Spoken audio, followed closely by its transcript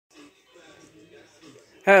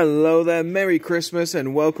Hello there, Merry Christmas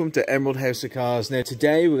and welcome to Emerald House of Cars. Now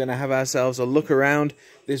today we're going to have ourselves a look around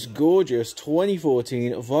this gorgeous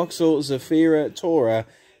 2014 Vauxhall Zafira Tourer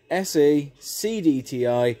SE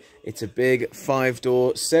Cdti. It's a big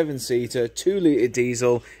 5-door, 7-seater, 2-litre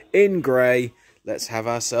diesel in grey. Let's have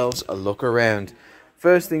ourselves a look around.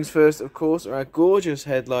 First things first, of course, are our gorgeous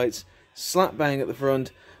headlights slap bang at the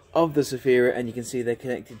front of the Zafira, and you can see they're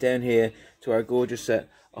connected down here to our gorgeous set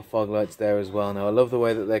of fog lights there as well. Now I love the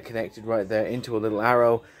way that they're connected right there into a little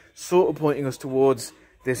arrow, sort of pointing us towards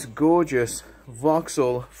this gorgeous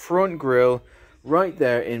Vauxhall front grille right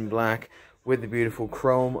there in black with the beautiful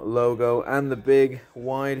chrome logo and the big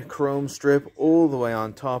wide chrome strip all the way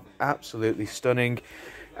on top. Absolutely stunning.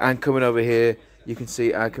 And coming over here you can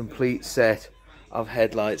see our complete set of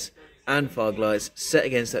headlights and fog lights set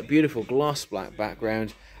against that beautiful gloss black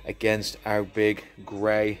background against our big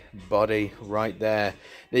grey body right there.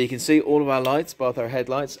 Now you can see all of our lights, both our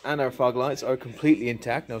headlights and our fog lights, are completely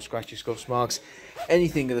intact, no scratchy scuffs, marks,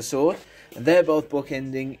 anything of the sort. And they're both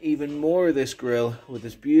bookending even more of this grille with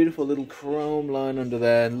this beautiful little chrome line under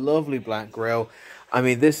there and lovely black grille. I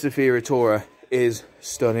mean, this Zafira Tourer is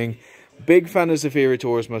stunning. Big fan of Zafira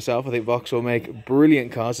Tourers myself. I think Vauxhall make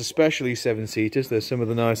brilliant cars, especially 7-seaters. They're some of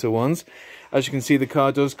the nicer ones. As you can see, the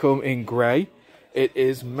car does come in grey. It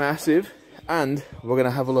is massive, and we're going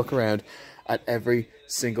to have a look around at every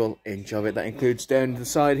single inch of it. That includes down to the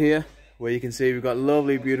side here, where you can see we've got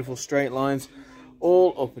lovely, beautiful straight lines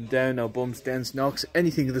all up and down. No bumps, dents, knocks,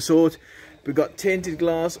 anything of the sort. We've got tinted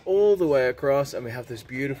glass all the way across, and we have this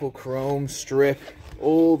beautiful chrome strip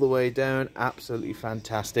all the way down. Absolutely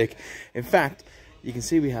fantastic. In fact, you can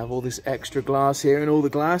see we have all this extra glass here, and all the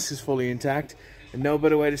glass is fully intact. And no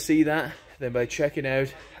better way to see that than by checking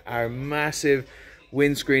out our massive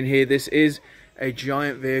windscreen here. This is a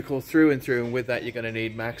giant vehicle through and through, and with that you're going to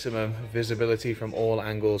need maximum visibility from all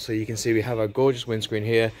angles. So you can see we have our gorgeous windscreen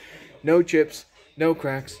here. No chips, no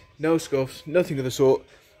cracks, no scuffs, nothing of the sort.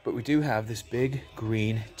 But we do have this big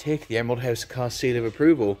green tick, the Emerald House of Cars seal of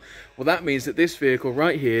approval. Well, that means that this vehicle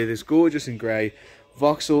right here, this gorgeous in grey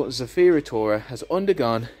Vauxhall Zafira Tourer, has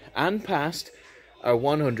undergone and passed our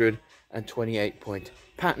 128-point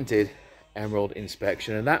patented Emerald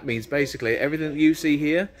inspection. And that means basically everything that you see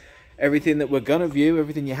here, everything that we're gonna view,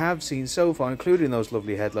 everything you have seen so far, including those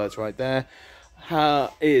lovely headlights right there,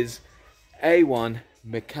 is A1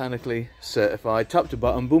 mechanically certified, top to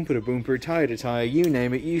bottom, bumper to bumper, tire to tire, you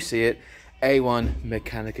name it, you see it. A1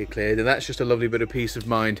 mechanically cleared, and that's just a lovely bit of peace of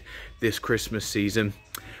mind this Christmas season.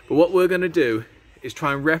 But what we're going to do is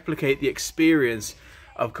try and replicate the experience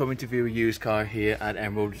of coming to view a used car here at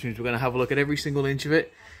Emerald, which means we're going to have a look at every single inch of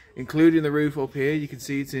it, including the roof up here. You can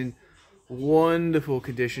see it's in wonderful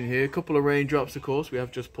condition here. A couple of raindrops, of course. We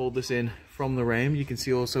have just pulled this in from the rain. You can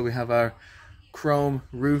see also we have our chrome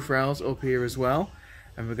roof rails up here as well.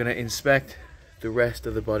 And we're going to inspect the rest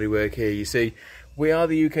of the bodywork here. You see, we are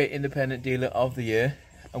the UK Independent Dealer of the Year,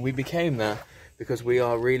 and we became that because we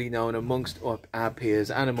are really known amongst our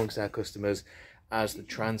peers and amongst our customers as the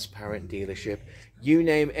transparent dealership. You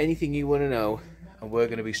name anything you want to know, and we're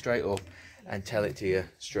going to be straight up and tell it to you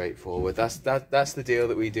straightforward. That's the deal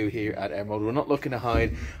that we do here at Emerald. We're not looking to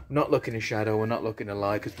hide, we're not looking to shadow, we're not looking to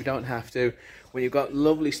lie, because we don't have to. When you've got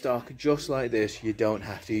lovely stock just like this, you don't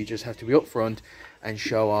have to. You just have to be upfront and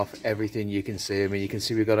show off everything you can see. I mean, you can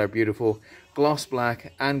see we've got our beautiful gloss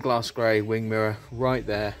black and gloss grey wing mirror right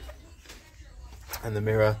there, and the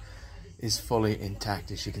mirror is fully intact,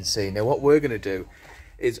 as you can see. Now what we're going to do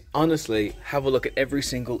is honestly have a look at every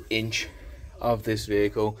single inch of this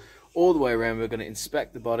vehicle all the way around. We're going to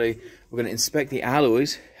inspect the body, we're going to inspect the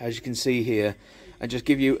alloys, as you can see here, and just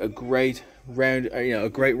give you a great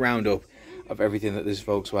roundup of everything that this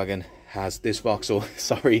Volkswagen has, this Vauxhall,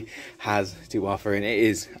 sorry, has to offer. And it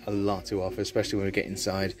is a lot to offer, especially when we get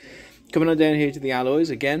inside. Coming on down here to the alloys,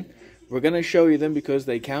 again, we're going to show you them because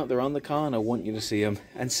they count, they're on the car, and I want you to see them.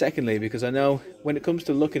 And secondly, because I know when it comes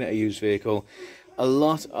to looking at a used vehicle, a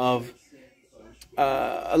lot of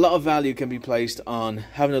value can be placed on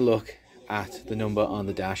having a look at the number on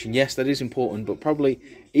the dash. And yes, that is important, but probably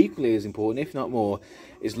equally as important, if not more,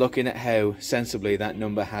 is looking at how sensibly that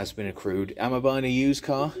number has been accrued. Am I buying a used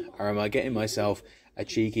car, or am I getting myself a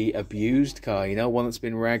cheeky abused car, you know, one that's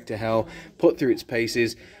been ragged to hell, put through its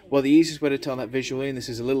paces? Well, the easiest way to tell that visually, and this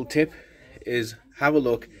is a little tip, is have a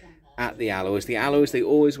look at the alloys. The alloys, they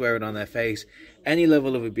always wear it on their face. Any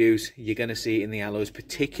level of abuse, you're going to see in the alloys,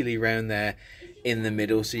 particularly around there in the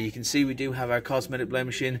middle. So you can see we do have our cosmetic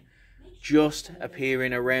blemishing just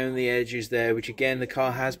appearing around the edges there, which again, the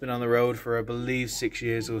car has been on the road for I believe 6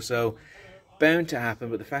 years or so. Bound to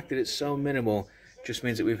happen, but the fact that it's so minimal just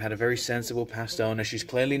means that we've had a very sensible past owner. She's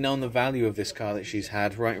clearly known the value of this car that she's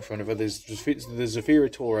had right in front of her. The Zafira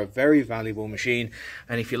Tourer, a very valuable machine,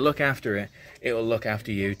 and if you look after it, it will look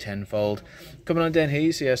after you tenfold. Coming on down here,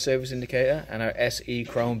 you see our service indicator and our SE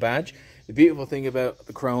chrome badge. The beautiful thing about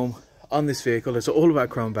the chrome on this vehicle is all of our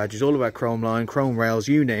chrome badges, all of our chrome line, chrome rails,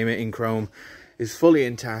 you name it, in chrome, is fully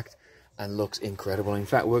intact and looks incredible. In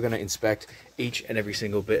fact, we're going to inspect each and every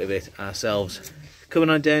single bit of it ourselves.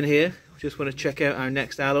 Coming on down here, just want to check out our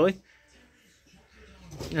next alloy.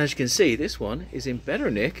 As you can see, this one is in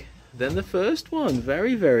better nick than the first one.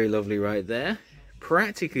 Very, very lovely right there.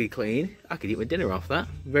 Practically clean. I could eat my dinner off that.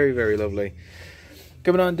 Very, very lovely.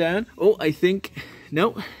 Coming on down. Oh, I think,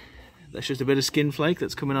 no, that's just a bit of skin flake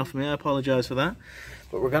that's coming off me. I apologise for that.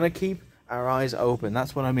 But we're going to keep our eyes open.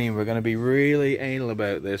 That's what I mean. We're going to be really anal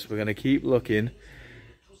about this. We're going to keep looking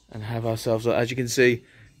and have ourselves, as you can see,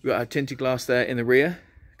 we've got our tinted glass there in the rear.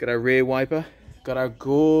 Got our rear wiper. Got our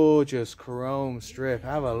gorgeous chrome strip.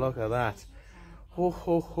 Have a look at that. Ho,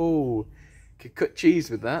 ho, ho. Could cut cheese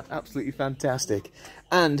with that. Absolutely fantastic.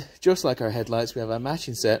 And just like our headlights, we have our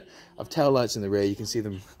matching set of tail lights in the rear. You can see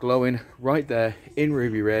them glowing right there in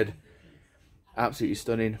ruby red. Absolutely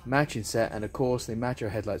stunning. Matching set. And of course, they match our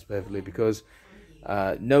headlights perfectly because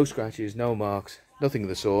no scratches, no marks, nothing of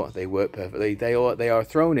the sort. They work perfectly. They are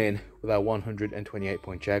thrown in with our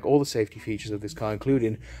 128-point check. All the safety features of this car,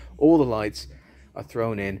 including all the lights, are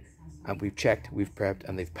thrown in, and we've checked, we've prepped,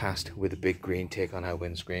 and they've passed with a big green tick on our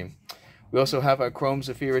windscreen. We also have our chrome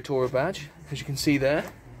Zafira Tourer badge, as you can see there,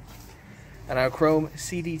 and our chrome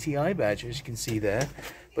Cdti badge, as you can see there.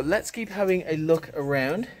 But let's keep having a look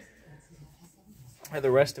around at the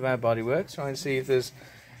rest of our bodywork, try and see if there's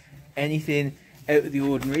anything out of the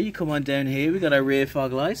ordinary. You come on down here, we've got our rear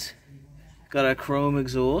fog lights, got our chrome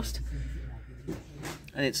exhaust,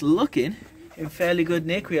 and it's looking in fairly good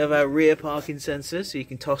nick. We have our rear parking sensors, so you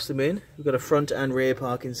can toss them in. We've got a front and rear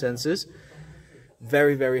parking sensors.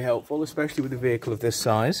 Very, very helpful, especially with a vehicle of this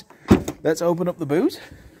size. Let's open up the boot.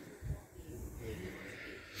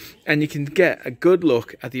 And you can get a good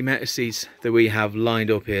look at the amount of seats that we have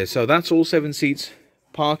lined up here. So that's all 7 seats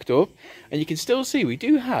parked up. And you can still see we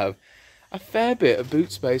do have a fair bit of boot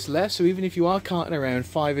space left, so even if you are carting around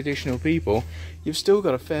 5 additional people, you've still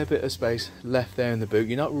got a fair bit of space left there in the boot.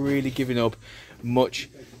 You're not really giving up much,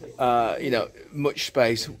 much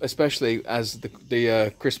space, especially as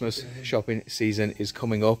the Christmas shopping season is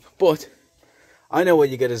coming up. But I know when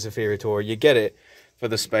you get a Zafira Tourer, you get it for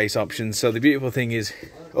the space options. So the beautiful thing is,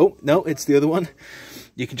 oh no, it's the other one.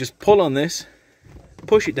 You can just pull on this,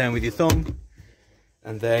 push it down with your thumb,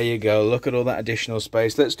 and there you go. Look at all that additional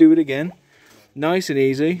space. Let's do it again. Nice and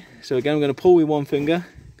easy. So again, I'm going to pull with one finger,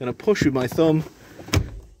 going to push with my thumb,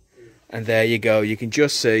 and there you go. You can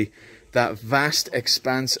just see that vast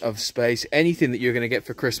expanse of space. Anything that you're going to get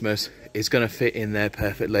for Christmas is going to fit in there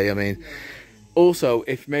perfectly. I mean, also,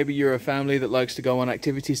 if maybe you're a family that likes to go on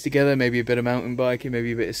activities together, maybe a bit of mountain biking,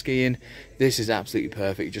 maybe a bit of skiing, this is absolutely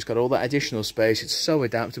perfect. You just got all that additional space. It's so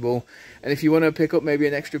adaptable. And if you want to pick up maybe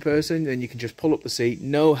an extra person, then you can just pull up the seat,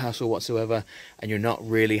 no hassle whatsoever, and you're not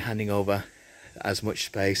really handing over as much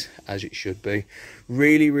space as it should be.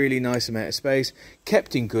 Really, really nice amount of space,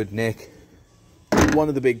 kept in good nick. One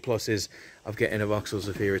of the big pluses of getting a Vauxhall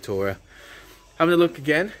Zafira Tourer. Having a look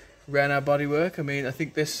again around our bodywork, I mean, I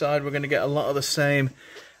think this side we're going to get a lot of the same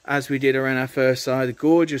as we did around our first side.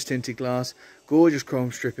 Gorgeous tinted glass, gorgeous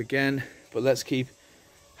chrome strip again. But let's keep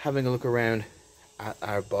having a look around at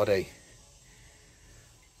our body.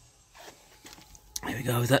 There we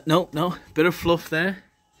go. Is that no, bit of fluff there.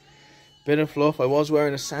 Bit of fluff. I was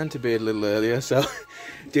wearing a Santa beard a little earlier, so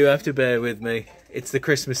do have to bear with me. It's the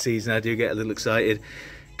Christmas season. I do get a little excited.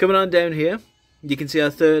 Coming on down here, you can see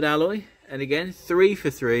our third alloy. And again, 3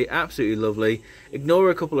 for 3, absolutely lovely.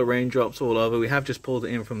 Ignore a couple of raindrops all over. We have just pulled it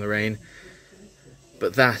in from the rain.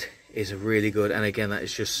 But that is a really good, and again, that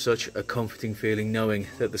is just such a comforting feeling knowing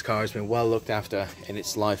that this car has been well looked after in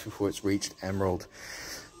its life before it's reached Emerald.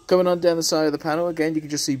 Coming on down the side of the panel, again, you can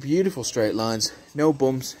just see beautiful straight lines. No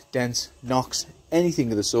bumps, dents, knocks,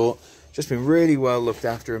 anything of the sort. Just been really well looked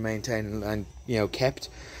after and maintained and kept.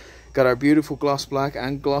 Got our beautiful gloss black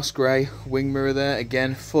and gloss grey wing mirror there,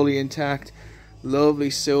 again fully intact. Lovely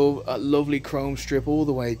silver, lovely chrome strip all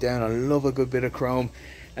the way down. I love a good bit of chrome.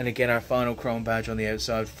 And again, our final chrome badge on the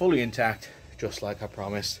outside, fully intact, just like I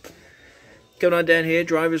promised. Going on down here,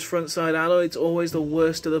 driver's front side alloy. It's always the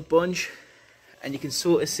worst of the bunch, and you can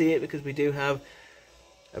sort of see it because we do have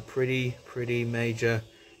a pretty major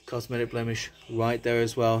cosmetic blemish right there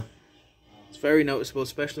as well. It's very noticeable,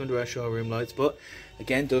 especially under our showroom lights, but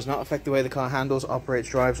again, does not affect the way the car handles, operates,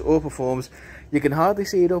 drives, or performs. You can hardly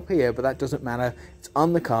see it up here, but that doesn't matter. It's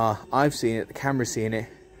on the car. I've seen it. The camera's seen it.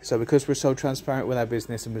 So because we're so transparent with our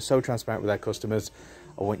business and we're so transparent with our customers,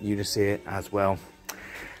 I want you to see it as well.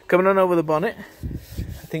 Coming on over the bonnet,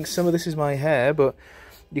 I think some of this is my hair, but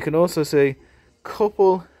you can also see a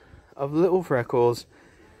couple of little freckles,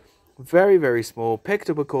 very, very small, picked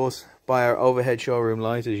up, of course, by our overhead showroom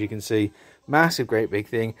light, as you can see. Massive, great big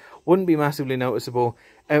thing. Wouldn't be massively noticeable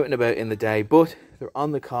out and about in the day, but they're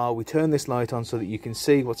on the car. We turn this light on so that you can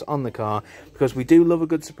see what's on the car, because we do love a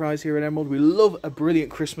good surprise here at Emerald. We love a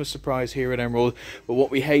brilliant Christmas surprise here at Emerald, but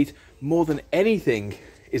what we hate more than anything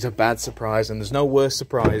is a bad surprise, and there's no worse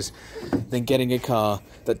surprise than getting a car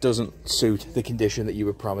that doesn't suit the condition that you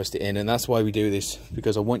were promised it in. And that's why we do this,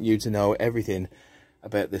 because I want you to know everything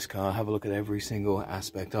about this car. Have a look at every single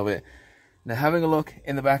aspect of it. Now, having a look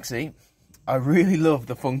in the back seat, I really love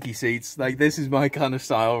the funky seats. Like, this is my kind of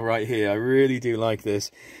style right here. I really do like this.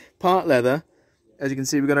 Part leather. As you can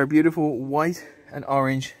see, we've got our beautiful white and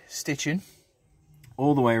orange stitching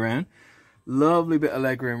all the way around. Lovely bit of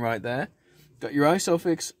legroom right there. Got your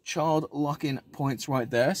Isofix child lock-in points right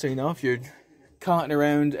there. So, you know, if you're carting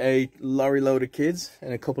around a lorry load of kids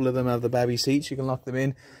and a couple of them have the baby seats, you can lock them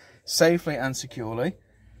in safely and securely.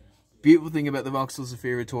 Beautiful thing about the Vauxhall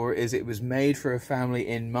Zafira Tourer is it was made for a family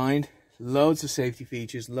in mind. Loads of safety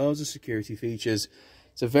features, loads of security features.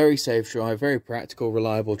 It's a very safe drive, very practical,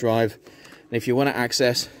 reliable drive. And if you want to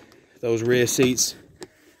access those rear seats,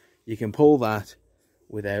 you can pull that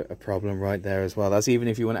without a problem right there as well. That's even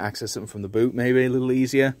if you want to access something from the boot, maybe a little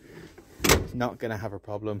easier. Not going to have a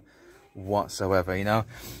problem whatsoever, you know.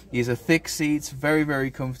 These are thick seats, very,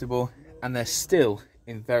 very comfortable, and they're still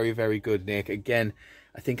in very, very good nick. Again,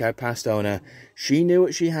 I think our past owner, she knew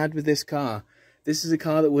what she had with this car. This is a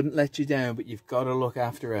car that wouldn't let you down, but you've got to look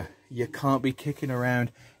after her. You can't be kicking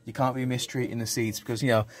around. You can't be mistreating the seats, because, you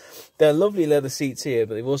know, they're lovely leather seats here,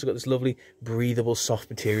 but they've also got this lovely breathable soft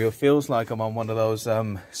material. Feels like I'm on one of those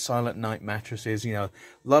Silent Night mattresses, you know. A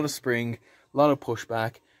lot of spring, a lot of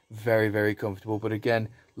pushback, very, very comfortable. But again,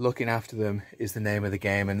 looking after them is the name of the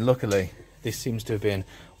game, and luckily this seems to have been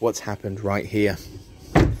what's happened right here.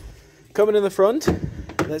 Coming in the front,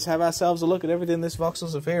 let's have ourselves a look at everything this Vauxhall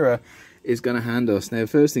Zafira is going to hand us. Now,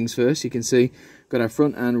 first things first, you can see got our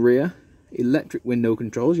front and rear electric window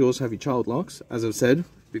controls. You also have your child locks. As I've said,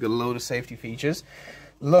 we've got a load of safety features.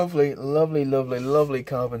 Lovely, lovely, lovely, lovely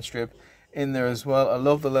carbon strip in there as well. I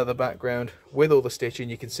love the leather background with all the stitching.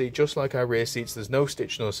 You can see, just like our rear seats, there's no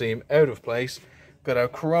stitch nor seam out of place. Got our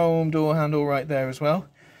chrome door handle right there as well.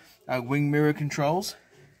 Our wing mirror controls.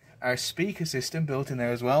 Our speaker system built in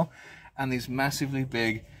there as well. And these massively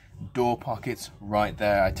big door pockets right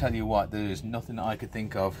there. I tell you what, there is nothing that I could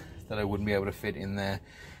think of that I wouldn't be able to fit in there.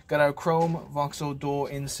 Got our chrome Vauxhall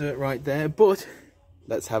door insert right there. But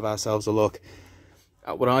let's have ourselves a look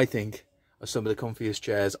at what I think are some of the comfiest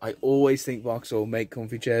chairs. I always think Vauxhall make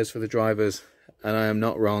comfy chairs for the drivers, and I am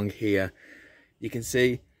not wrong here. You can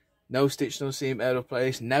see no stitch, no seam out of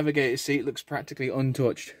place. Navigator seat looks practically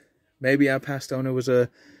untouched. Maybe our past owner was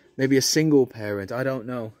maybe a single parent. I don't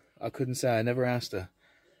know. I couldn't say. I never asked her.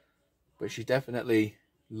 But she definitely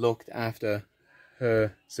looked after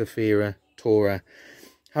her Zafira Tourer.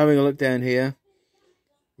 Having a look down here,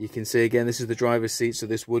 you can see again, this is the driver's seat, so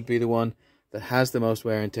this would be the one that has the most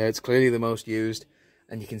wear and tear. It's clearly the most used,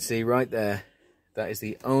 and you can see right there, that is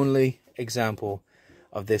the only example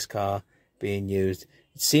of this car being used.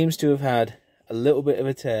 It seems to have had a little bit of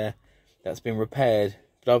a tear that's been repaired,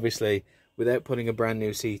 but obviously, without putting a brand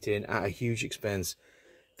new seat in at a huge expense,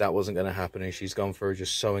 that wasn't going to happen, and she's gone for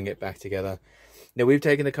just sewing it back together. Now, we've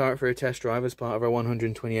taken the car for a test drive as part of our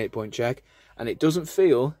 128-point check, and it doesn't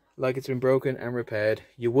feel like it's been broken and repaired.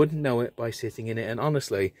 You wouldn't know it by sitting in it, and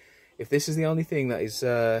honestly, if this is the only thing that is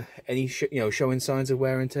showing signs of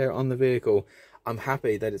wear and tear on the vehicle, I'm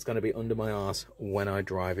happy that it's going to be under my arse when I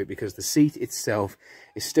drive it, because the seat itself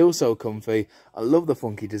is still so comfy. I love the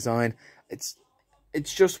funky design. It's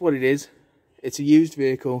just what it is. It's a used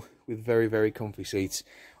vehicle with very, very comfy seats.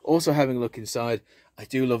 Also, having a look inside, I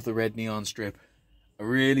do love the red neon strip. I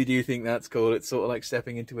really do think that's cool. It's sort of like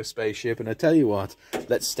stepping into a spaceship. And I tell you what,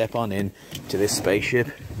 let's step on in to this spaceship.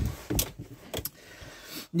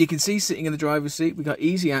 You can see, sitting in the driver's seat, we've got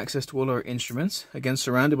easy access to all our instruments. Again,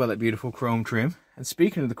 surrounded by that beautiful chrome trim. And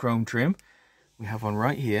speaking of the chrome trim, we have one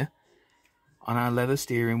right here on our leather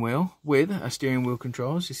steering wheel with our steering wheel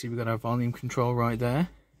controls. You see we've got our volume control right there.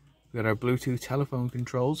 We've got our Bluetooth telephone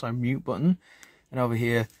controls, our mute button. And over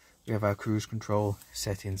here, we have our cruise control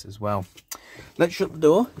settings as well. Let's shut the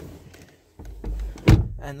door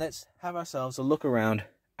and let's have ourselves a look around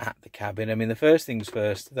at the cabin. I mean, the first things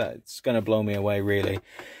first, that's going to blow me away really,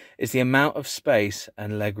 is the amount of space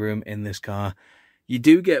and legroom in this car. You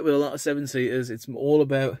do get with a lot of 7-seaters, it's all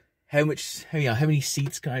about how many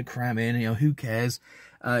seats can I cram in, who cares?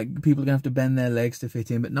 People are gonna have to bend their legs to fit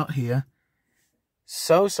in, but not here.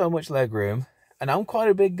 So much legroom, and I'm quite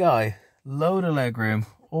a big guy. Load of legroom,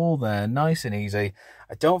 all there, nice and easy.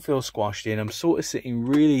 I don't feel squashed in. I'm sort of sitting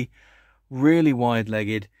really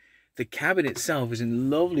wide-legged. The cabin itself is in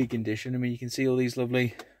lovely condition. I mean, you can see all these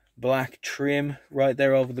lovely black trim right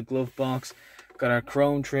there over the glove box. Got our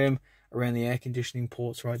chrome trim around the air conditioning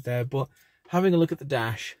ports right there. But having a look at the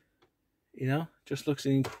dash, just looks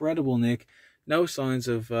an incredible nick. No signs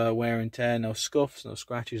of wear and tear, no scuffs, no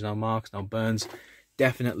scratches, no marks, no burns.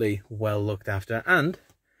 Definitely well looked after. And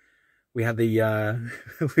we had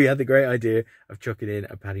the great idea of chucking in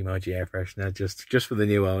a Paddy Moji air freshener just for the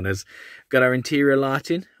new owners. Got our interior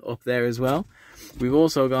lighting up there as well. We've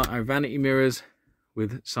also got our vanity mirrors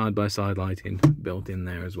with side-by-side lighting built in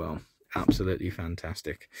there as well. Absolutely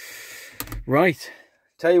fantastic. Right,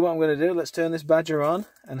 tell you what I'm going to do. Let's turn this badger on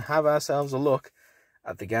and have ourselves a look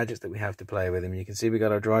at the gadgets that we have to play with. I mean, you can see we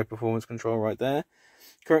got our drive performance control right there.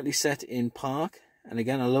 Currently set in park. And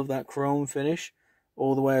again, I love that chrome finish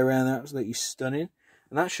all the way around. Absolutely stunning.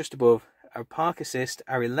 And that's just above our park assist,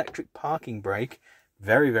 our electric parking brake.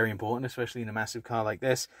 Very important, especially in a massive car like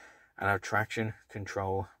this. And our traction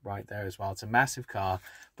control right there as well. It's a massive car,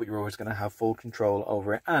 but you're always going to have full control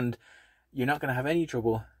over it. And you're not going to have any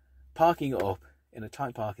trouble parking it up in a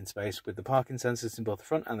tight parking space with the parking sensors in both the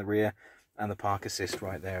front and the rear, and the park assist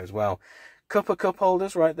right there as well. Couple of cup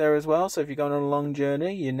holders right there as well, so if you're going on a long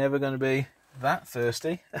journey, you're never going to be that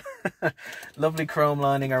thirsty. Lovely chrome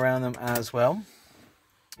lining around them as well.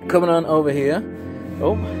 Coming on over here.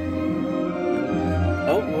 Oh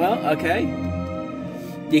well, okay.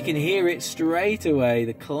 You can hear it straight away,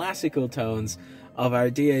 the classical tones of our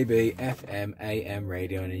DAB FM AM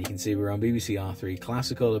radio, and you can see we're on BBC R3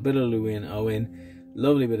 classical, a bit of Louis and Owen,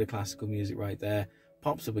 lovely bit of classical music right there.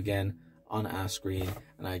 Pops up again on our screen,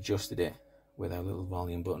 and I adjusted it with our little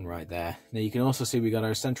volume button right there. Now you can also see we got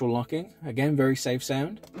our central locking, again very safe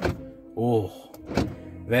sound. Oh,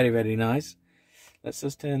 very nice. Let's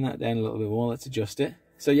just turn that down a little bit more. Let's adjust it.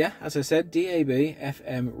 So yeah, as I said, DAB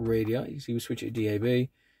FM radio. You see we switch it to DAB,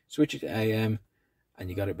 switch it to AM, and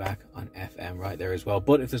you got it back on FM right there as well.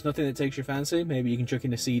 But if there's nothing that takes your fancy, maybe you can chuck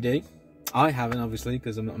in a CD. I haven't, obviously,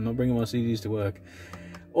 because I'm not bringing my CDs to work.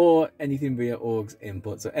 Or anything via AUX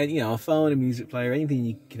input. So, a phone, a music player, anything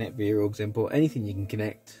you can connect via AUX input, anything you can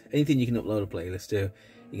connect, anything you can upload a playlist to, you're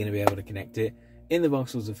going to be able to connect it in the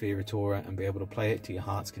Vauxhall Zafira Tourer and be able to play it to your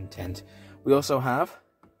heart's content. We also have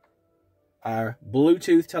our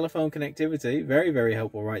Bluetooth telephone connectivity, very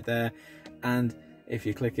helpful right there. And if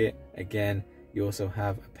you click it again, you also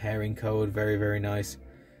have a pairing code, very nice,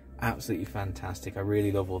 absolutely fantastic. I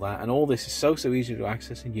really love all that, and all this is so easy to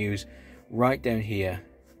access and use right down here.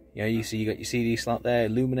 You see you got your CD slot there,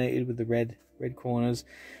 illuminated with the red corners.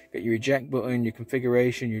 Got your eject button, your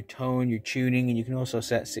configuration, your tone, your tuning, and you can also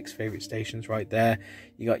set 6 favorite stations right there.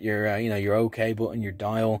 You got your your OK button, your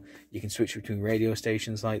dial. You can switch between radio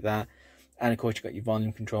stations like that, and of course you got your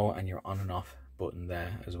volume control and your on and off button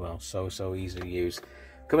there as well. So easy to use.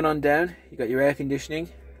 Coming on down, you got your air conditioning,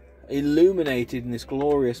 illuminated in this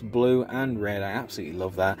glorious blue and red. I absolutely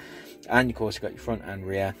love that. And of course you've got your front and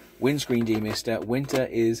rear windscreen demister. Winter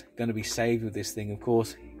is going to be saved with this thing. Of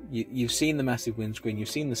course you've seen the massive windscreen, you've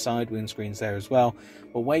seen the side windscreens there as well,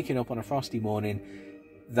 but waking up on a frosty morning,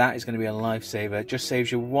 that is going to be a lifesaver. It just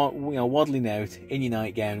saves you waddling out in your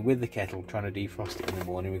nightgown with the kettle trying to defrost it in the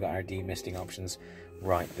morning. We've got our demisting options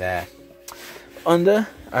right there. Under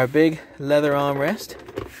our big leather armrest,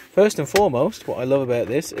 first and foremost, what I love about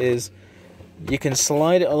this is you can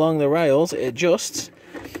slide it along the rails. It adjusts.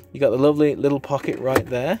 You got the lovely little pocket right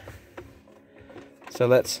there, so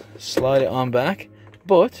let's slide it on back.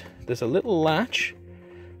 But there's a little latch,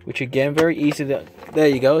 which again very easy to, there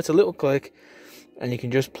you go, it's a little click, and you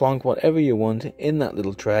can just plonk whatever you want in that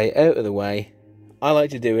little tray out of the way. I like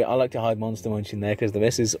to do it. I like to hide Monster Munch in there because the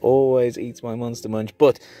missus always eats my Monster Munch,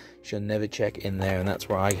 but she'll never check in there, and that's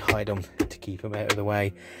where I hide them to keep them out of the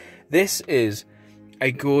way. This is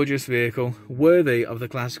a gorgeous vehicle, worthy of the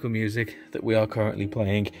classical music that we are currently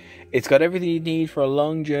playing. It's got everything you need for a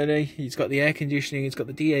long journey. It's got the air conditioning, it's got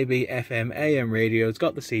the DAB, FM, AM radio, it's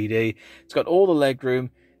got the CD, it's got all the legroom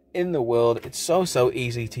in the world. It's so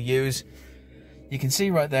easy to use. You can see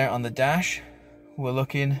right there on the dash, we're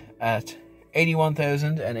looking at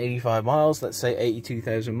 81,085 miles, let's say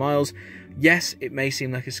 82,000 miles. Yes, it may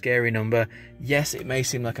seem like a scary number. Yes, it may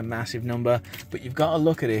seem like a massive number, but you've got to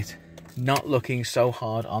look at it not looking so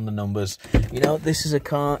hard on the numbers. You know, this is a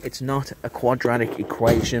car, it's not a quadratic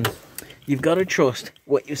equation. You've got to trust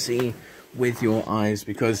what you see with your eyes,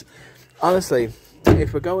 because honestly,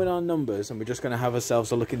 if we're going on numbers and we're just going to have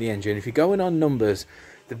ourselves a look in the engine, if you're going on numbers,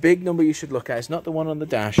 the big number you should look at is not the one on the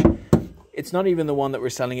dash. It's not even the one that we're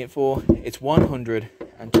selling it for. It's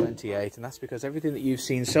 128, and that's because everything that you've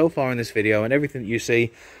seen so far in this video and everything that you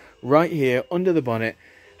see right here under the bonnet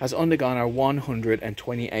has undergone our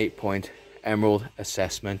 128 point Emerald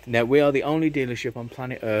assessment. Now, we are the only dealership on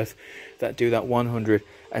planet Earth that do that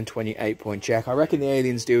 128 point check. I reckon the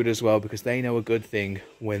aliens do it as well, because they know a good thing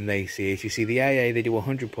when they see it. You see, the AA, they do a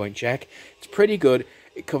 100 point check. It's pretty good.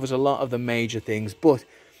 It covers a lot of the major things, but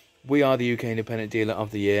we are the UK Independent Dealer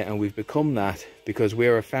of the Year, and we've become that because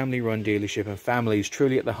we're a family-run dealership, and family is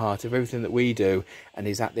truly at the heart of everything that we do and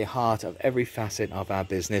is at the heart of every facet of our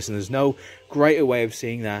business. And there's no greater way of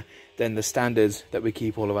seeing that than the standards that we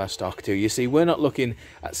keep all of our stock to. You see, we're not looking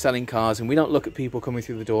at selling cars, and we don't look at people coming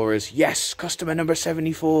through the door as, yes, customer number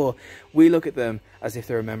 74. We look at them as if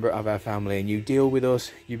they're a member of our family, and you deal with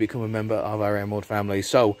us, you become a member of our Emerald family.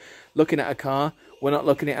 So, looking at a car, we're not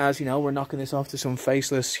looking at it as, you know, we're knocking this off to some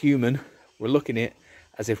faceless human. We're looking at it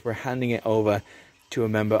as if we're handing it over to a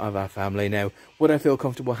member of our family. Now, would I feel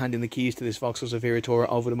comfortable handing the keys to this Vauxhall Zafira Tourer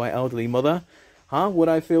over to my elderly mother? Huh? Would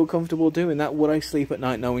I feel comfortable doing that? Would I sleep at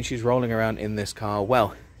night knowing she's rolling around in this car?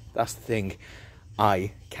 Well, that's the thing.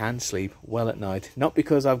 I can sleep well at night. Not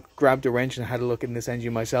because I've grabbed a wrench and had a look in this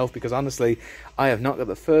engine myself, because honestly, I have not got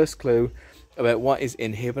the first clue about what is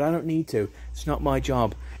in here, but I don't need to. It's not my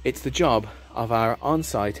job. It's the job of our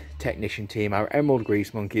on-site technician team, our Emerald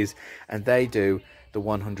Grease Monkeys, and they do the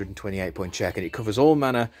 128 point check, and it covers all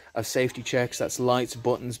manner of safety checks. That's lights,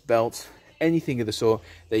 buttons, belts, anything of the sort.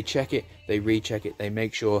 They check it, they recheck it, they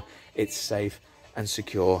make sure it's safe and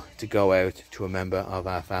secure to go out to a member of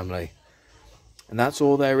our family. And that's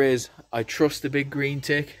all there is. I trust the big green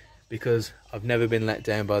tick, because I've never been let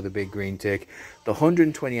down by the big green tick. The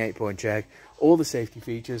 128 point check, all the safety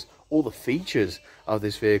features, all the features of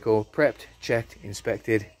this vehicle, prepped, checked,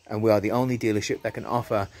 inspected, and we are the only dealership that can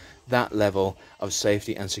offer that level of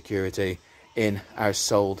safety and security in our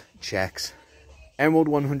sold checks. Emerald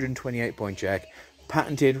 128 point check,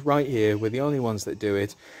 patented right here. We're the only ones that do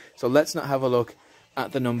it. So let's not have a look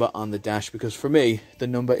at the number on the dash, because for me, the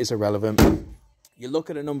number is irrelevant. You look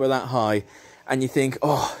at a number that high and you think,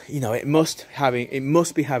 oh, you know, it must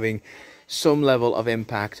be having some level of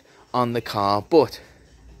impact on the car. But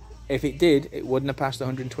if it did, it wouldn't have passed the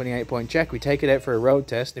 128 point check. We take it out for a road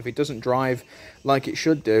test. If it doesn't drive like it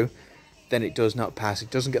should do, then it does not pass.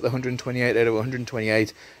 It doesn't get the 128 out of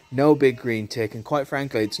 128. No big green tick. And quite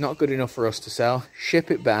frankly, it's not good enough for us to sell.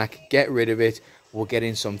 Ship it back, get rid of it. We'll get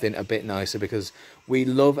in something a bit nicer, because we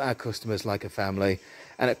love our customers like a family.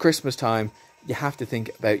 And at Christmas time, you have to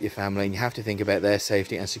think about your family, and you have to think about their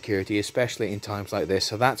safety and security, especially in times like this.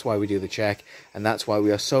 So that's why we do the check, and that's why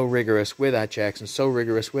we are so rigorous with our checks and so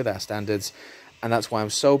rigorous with our standards. And that's why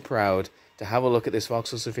I'm so proud to have a look at this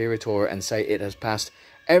Vauxhall Zafira Tourer and say it has passed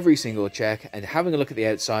every single check. And having a look at the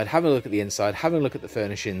outside, having a look at the inside, having a look at the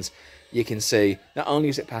furnishings, you can see not only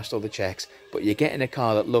has it passed all the checks, but you're getting a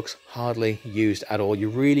car that looks hardly used at all. You're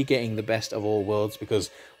really getting the best of all worlds,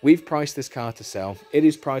 because we've priced this car to sell. It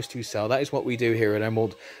is priced to sell. That is what we do here at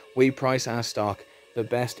Emerald. We price our stock the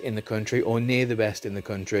best in the country, or near the best in the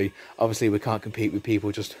country. Obviously, we can't compete with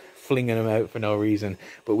people just flinging them out for no reason,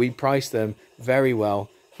 but we price them very well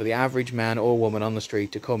for the average man or woman on the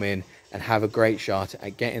street to come in and have a great shot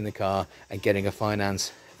at getting the car and getting a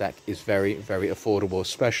finance that is very, very affordable,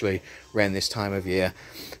 especially around this time of year.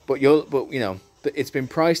 But you know, it's been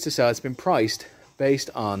priced to sell. It's been priced based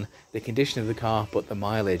on the condition of the car, but the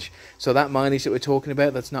mileage. So that mileage that we're talking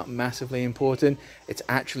about, that's not massively important. It's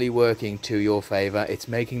actually working to your favor. It's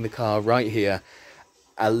making the car right here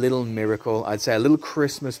a little miracle. I'd say a little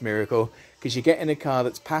Christmas miracle, because you're getting a car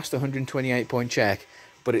that's passed 128 point check,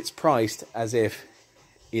 but it's priced as if,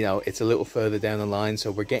 you know, it's a little further down the line.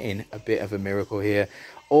 So we're getting a bit of a miracle here.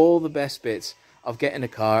 All the best bits of getting a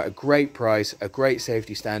car, a great price, a great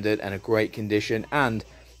safety standard, and a great condition. And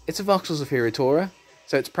it's a Vauxhall Zafira Tourer,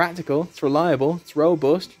 so it's practical, it's reliable, it's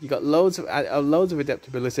robust. You got loads of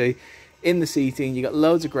adaptability in the seating. You got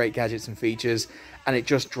loads of great gadgets and features, and it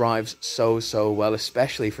just drives so well,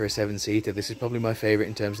 especially for a 7-seater. This is probably my favorite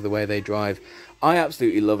in terms of the way they drive. I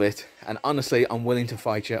absolutely love it, and honestly, I'm willing to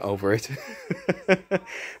fight you over it.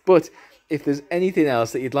 But if there's anything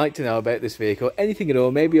else that you'd like to know about this vehicle, anything at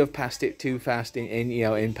all, maybe I've passed it too fast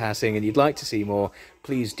in passing and you'd like to see more,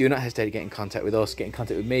 please do not hesitate to get in contact with us, get in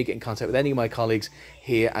contact with me, get in contact with any of my colleagues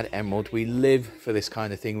here at Emerald. We live for this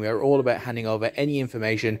kind of thing. We are all about handing over any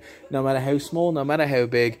information, no matter how small, no matter how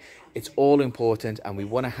big. It's all important, and we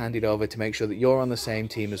want to hand it over to make sure that you're on the same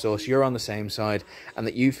team as us, you're on the same side, and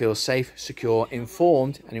that you feel safe, secure,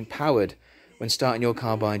 informed and empowered when starting your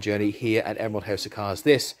car buying journey here at Emerald House of Cars.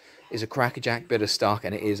 This is a crackerjack bit of stock,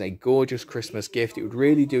 and it is a gorgeous Christmas gift. It would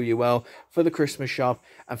really do you well for the Christmas shop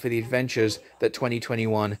and for the adventures that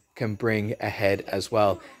 2021 can bring ahead as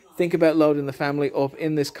well. Think about loading the family up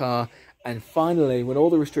in this car, and finally, when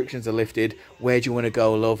all the restrictions are lifted, where do you want to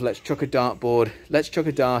go, love? Let's chuck a dartboard, let's chuck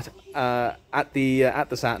a dart at the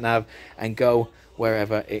sat nav and go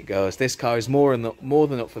wherever it goes. This car is more than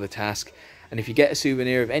up for the task. And if you get a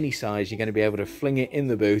souvenir of any size, you're going to be able to fling it in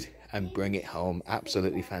the boot and bring it home.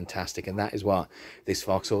 Absolutely fantastic. And that is what this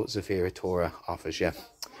Vauxhall Zafira Tourer offers you.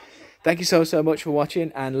 Thank you so much for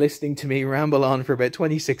watching and listening to me ramble on for about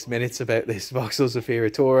 26 minutes about this Vauxhall Zafira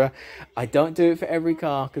Tourer. I don't do it for every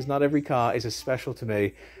car, because not every car is as special to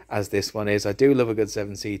me as this one is. I do love a good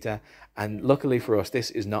 7-seater, and luckily for us, this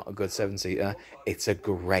is not a good 7-seater. It's a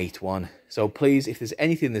great one. So please, if there's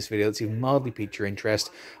anything in this video that's even mildly piqued your interest,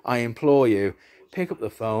 I implore you, pick up the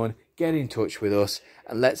phone, get in touch with us,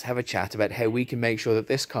 and let's have a chat about how we can make sure that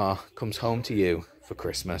this car comes home to you for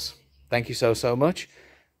Christmas. Thank you so much,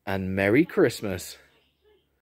 and Merry Christmas.